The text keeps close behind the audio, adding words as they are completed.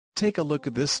Take a look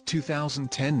at this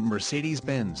 2010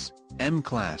 Mercedes-Benz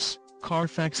M-Class.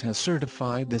 Carfax has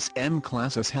certified this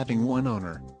M-Class as having one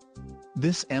owner.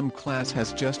 This M-Class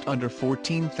has just under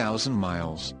 14,000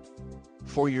 miles.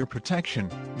 For your protection,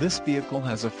 this vehicle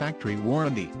has a factory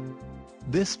warranty.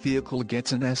 This vehicle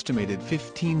gets an estimated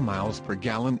 15 miles per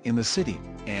gallon in the city,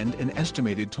 and an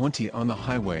estimated 20 on the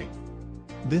highway.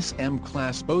 This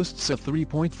M-Class boasts a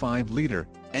 3.5-liter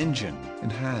engine,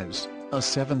 and has a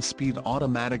 7-speed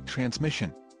automatic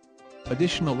transmission.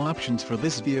 Additional options for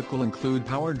this vehicle include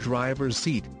power driver's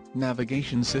seat,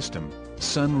 navigation system,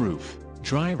 sunroof,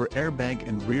 driver airbag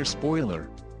and rear spoiler.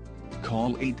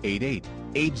 Call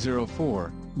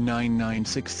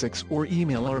 888-804-9966 or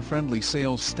email our friendly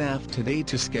sales staff today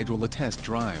to schedule a test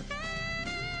drive.